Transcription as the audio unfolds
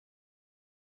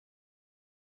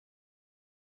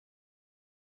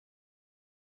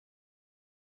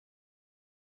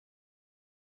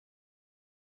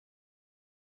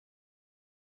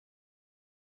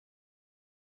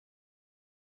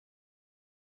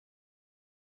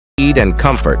speed and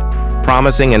comfort,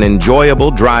 promising an enjoyable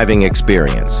driving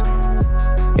experience.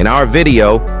 In our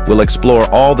video, we'll explore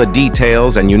all the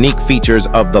details and unique features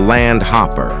of the Land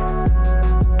Hopper.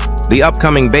 The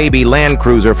upcoming baby Land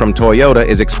Cruiser from Toyota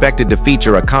is expected to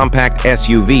feature a compact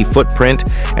SUV footprint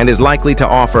and is likely to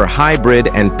offer hybrid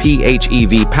and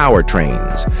PHEV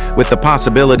powertrains, with the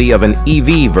possibility of an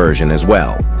EV version as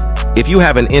well. If you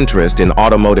have an interest in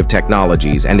automotive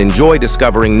technologies and enjoy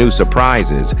discovering new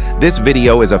surprises, this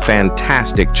video is a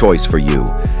fantastic choice for you.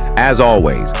 As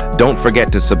always, don't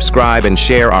forget to subscribe and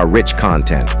share our rich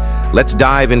content. Let's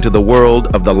dive into the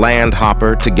world of the Land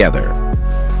Hopper together.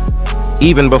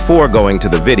 Even before going to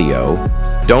the video,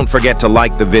 don't forget to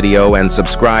like the video and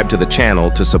subscribe to the channel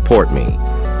to support me.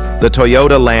 The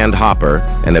Toyota Land Hopper,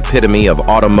 an epitome of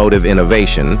automotive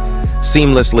innovation,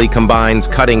 seamlessly combines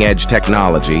cutting-edge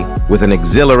technology with an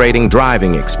exhilarating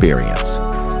driving experience.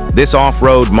 This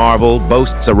off-road marvel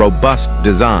boasts a robust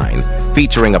design,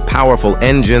 featuring a powerful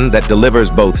engine that delivers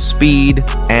both speed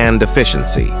and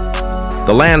efficiency.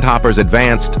 The Land Hopper's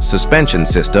advanced suspension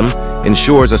system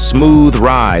ensures a smooth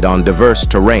ride on diverse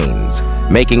terrains,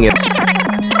 making it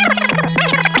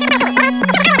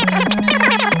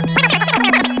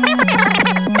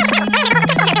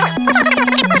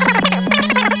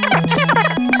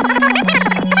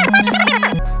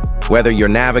Whether you're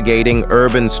navigating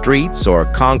urban streets or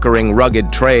conquering rugged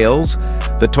trails,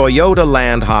 the Toyota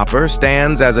Land Hopper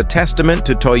stands as a testament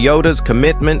to Toyota's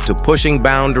commitment to pushing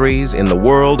boundaries in the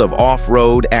world of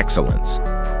off-road excellence.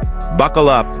 Buckle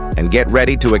up and get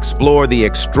ready to explore the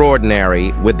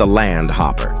extraordinary with the Land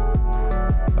Hopper.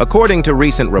 According to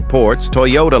recent reports,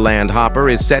 Toyota Land Hopper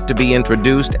is set to be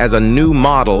introduced as a new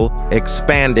model,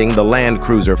 expanding the Land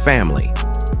Cruiser family.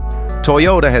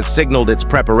 Toyota has signaled its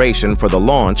preparation for the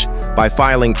launch by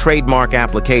filing trademark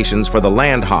applications for the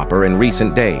Land Hopper in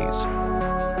recent days.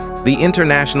 The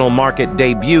international market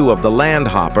debut of the Land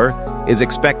Hopper is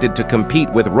expected to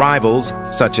compete with rivals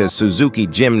such as Suzuki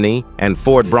Jimny and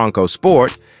Ford Bronco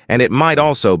Sport, and it might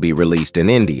also be released in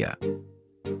India.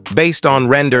 Based on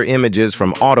render images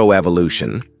from Auto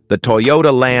Evolution, the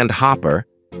Toyota Land Hopper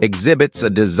exhibits a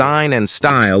design and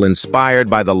style inspired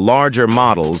by the larger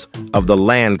models of the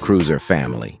Land Cruiser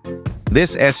family.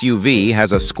 This SUV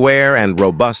has a square and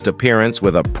robust appearance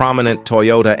with a prominent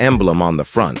Toyota emblem on the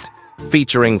front,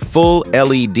 featuring full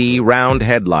LED round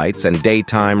headlights and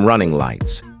daytime running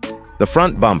lights. The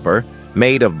front bumper,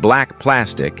 made of black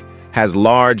plastic, has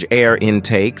large air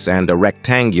intakes and a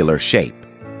rectangular shape.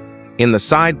 In the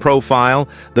side profile,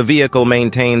 the vehicle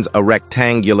maintains a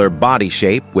rectangular body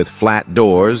shape with flat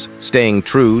doors, staying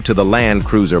true to the Land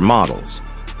Cruiser models.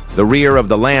 The rear of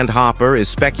the Land Hopper is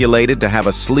speculated to have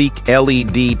a sleek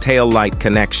LED taillight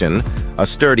connection, a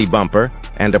sturdy bumper,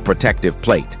 and a protective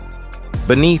plate.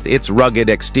 Beneath its rugged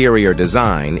exterior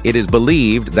design, it is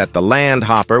believed that the Land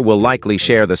Hopper will likely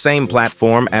share the same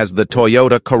platform as the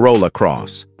Toyota Corolla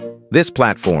Cross. This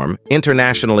platform,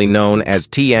 internationally known as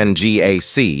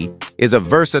TNGA-C, is a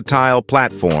versatile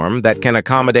platform that can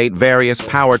accommodate various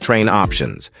powertrain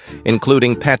options,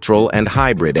 including petrol and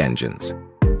hybrid engines.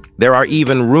 There are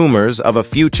even rumors of a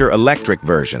future electric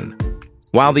version.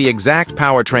 While the exact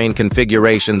powertrain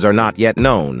configurations are not yet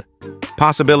known,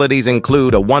 possibilities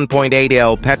include a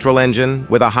 1.8L petrol engine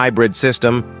with a hybrid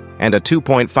system and a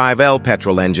 2.5L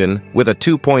petrol engine with a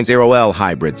 2.0L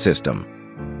hybrid system.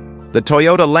 The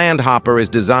Toyota Land Hopper is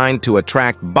designed to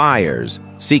attract buyers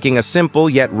seeking a simple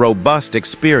yet robust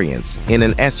experience in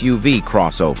an SUV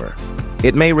crossover.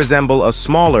 It may resemble a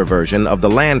smaller version of the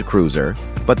Land Cruiser,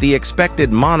 but the expected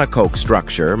monocoque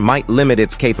structure might limit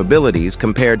its capabilities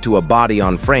compared to a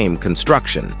body-on-frame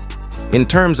construction. In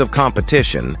terms of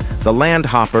competition, the Land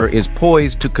Hopper is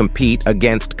poised to compete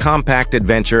against compact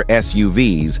adventure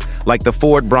SUVs like the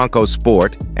Ford Bronco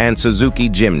Sport and Suzuki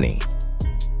Jimny.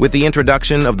 With the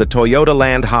introduction of the Toyota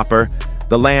Land Hopper,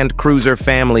 the Land Cruiser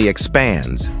family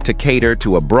expands to cater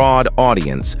to a broad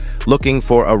audience looking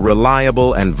for a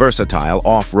reliable and versatile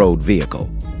off-road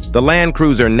vehicle. The Land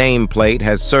Cruiser nameplate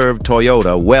has served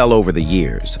Toyota well over the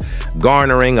years,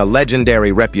 garnering a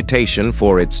legendary reputation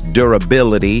for its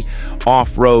durability,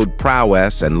 off-road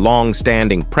prowess, and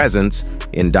long-standing presence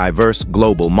in diverse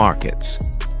global markets.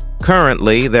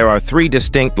 Currently, there are 3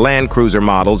 distinct Land Cruiser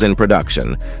models in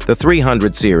production: the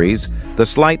 300 series, the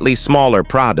slightly smaller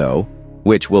Prado,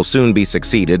 which will soon be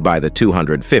succeeded by the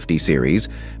 250 series,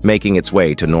 making its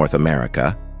way to North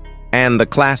America, and the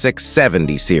classic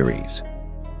 70 series.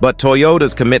 But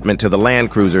Toyota's commitment to the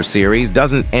Land Cruiser series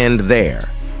doesn't end there.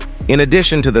 In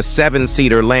addition to the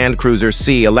 7-seater Land Cruiser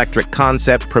C electric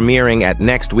concept premiering at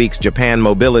next week's Japan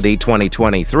Mobility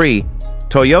 2023,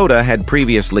 Toyota had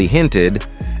previously hinted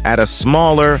at a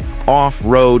smaller,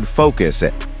 off-road focus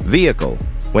vehicle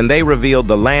when they revealed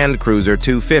the Land Cruiser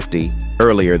 250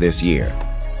 earlier this year.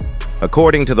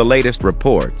 According to the latest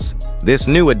reports, this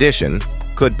new addition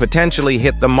could potentially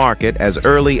hit the market as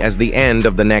early as the end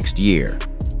of the next year.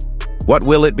 What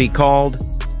will it be called?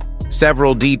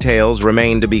 Several details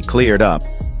remain to be cleared up,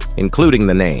 including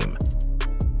the name.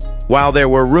 While there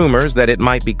were rumors that it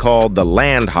might be called the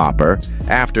Landhopper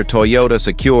after Toyota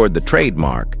secured the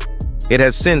trademark, it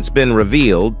has since been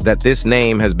revealed that this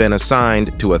name has been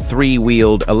assigned to a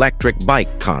three-wheeled electric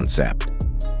bike concept.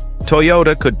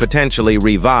 Toyota could potentially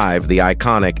revive the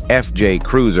iconic FJ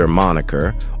Cruiser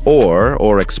moniker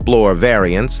or explore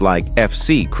variants like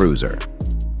FC Cruiser.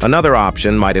 Another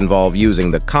option might involve using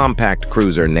the compact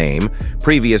cruiser name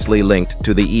previously linked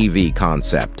to the EV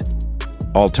concept.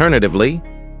 Alternatively,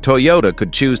 Toyota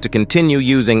could choose to continue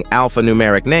using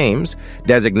alphanumeric names,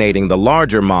 designating the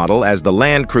larger model as the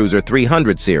Land Cruiser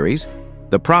 300 series,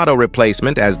 the Prado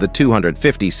replacement as the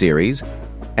 250 series,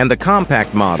 and the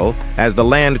compact model as the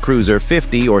Land Cruiser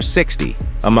 50 or 60,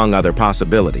 among other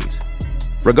possibilities.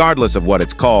 Regardless of what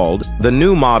it's called, the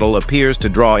new model appears to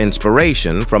draw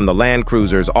inspiration from the Land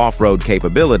Cruiser's off-road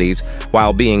capabilities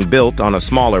while being built on a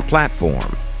smaller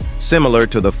platform, similar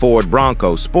to the Ford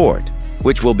Bronco Sport,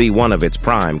 which will be one of its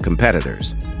prime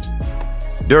competitors.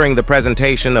 During the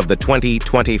presentation of the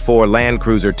 2024 Land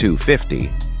Cruiser 250,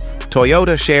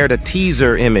 Toyota shared a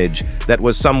teaser image that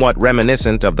was somewhat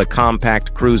reminiscent of the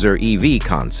compact cruiser EV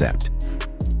concept.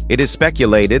 It is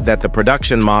speculated that the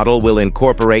production model will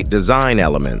incorporate design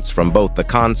elements from both the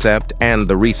concept and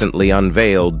the recently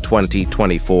unveiled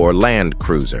 2024 Land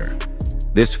Cruiser.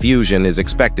 This fusion is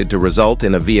expected to result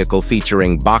in a vehicle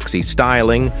featuring boxy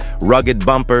styling, rugged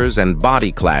bumpers, and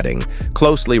body cladding,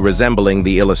 closely resembling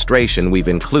the illustration we've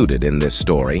included in this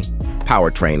story,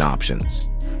 powertrain options.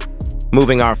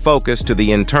 Moving our focus to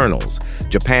the internals,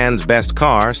 Japan's Best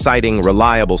Car, citing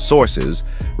reliable sources,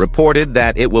 reported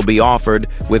that it will be offered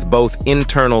with both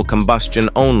internal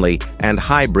combustion-only and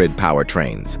hybrid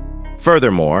powertrains.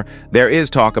 Furthermore, there is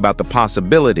talk about the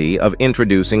possibility of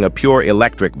introducing a pure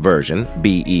electric version,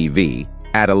 BEV,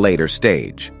 at a later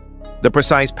stage. The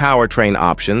precise powertrain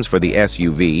options for the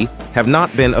SUV have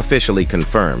not been officially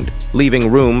confirmed,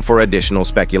 leaving room for additional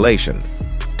speculation.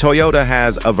 Toyota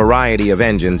has a variety of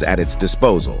engines at its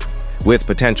disposal, with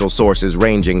potential sources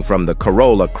ranging from the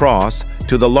Corolla Cross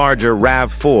to the larger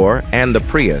RAV4 and the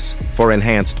Prius for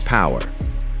enhanced power.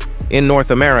 In North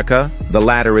America, the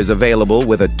latter is available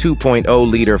with a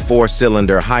 2.0-liter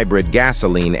four-cylinder hybrid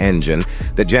gasoline engine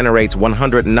that generates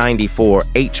 194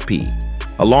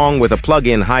 HP, along with a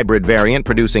plug-in hybrid variant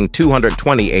producing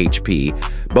 220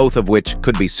 HP, both of which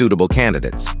could be suitable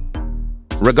candidates.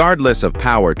 Regardless of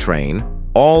powertrain,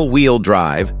 all-wheel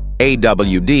drive,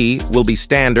 AWD, will be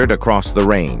standard across the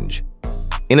range.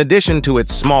 In addition to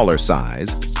its smaller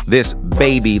size, this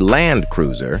baby Land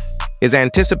Cruiser is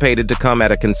anticipated to come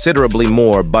at a considerably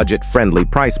more budget-friendly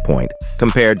price point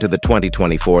compared to the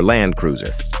 2024 Land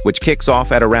Cruiser, which kicks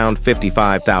off at around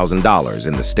 $55,000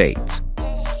 in the States.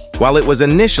 While it was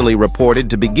initially reported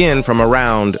to begin from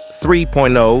around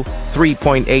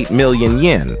 3.8 million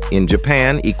yen in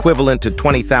Japan, equivalent to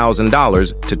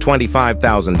 $20,000 to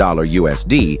 $25,000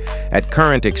 USD at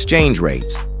current exchange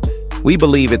rates, we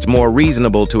believe it's more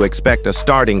reasonable to expect a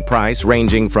starting price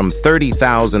ranging from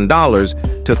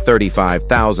 $30,000 to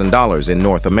 $35,000 in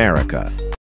North America.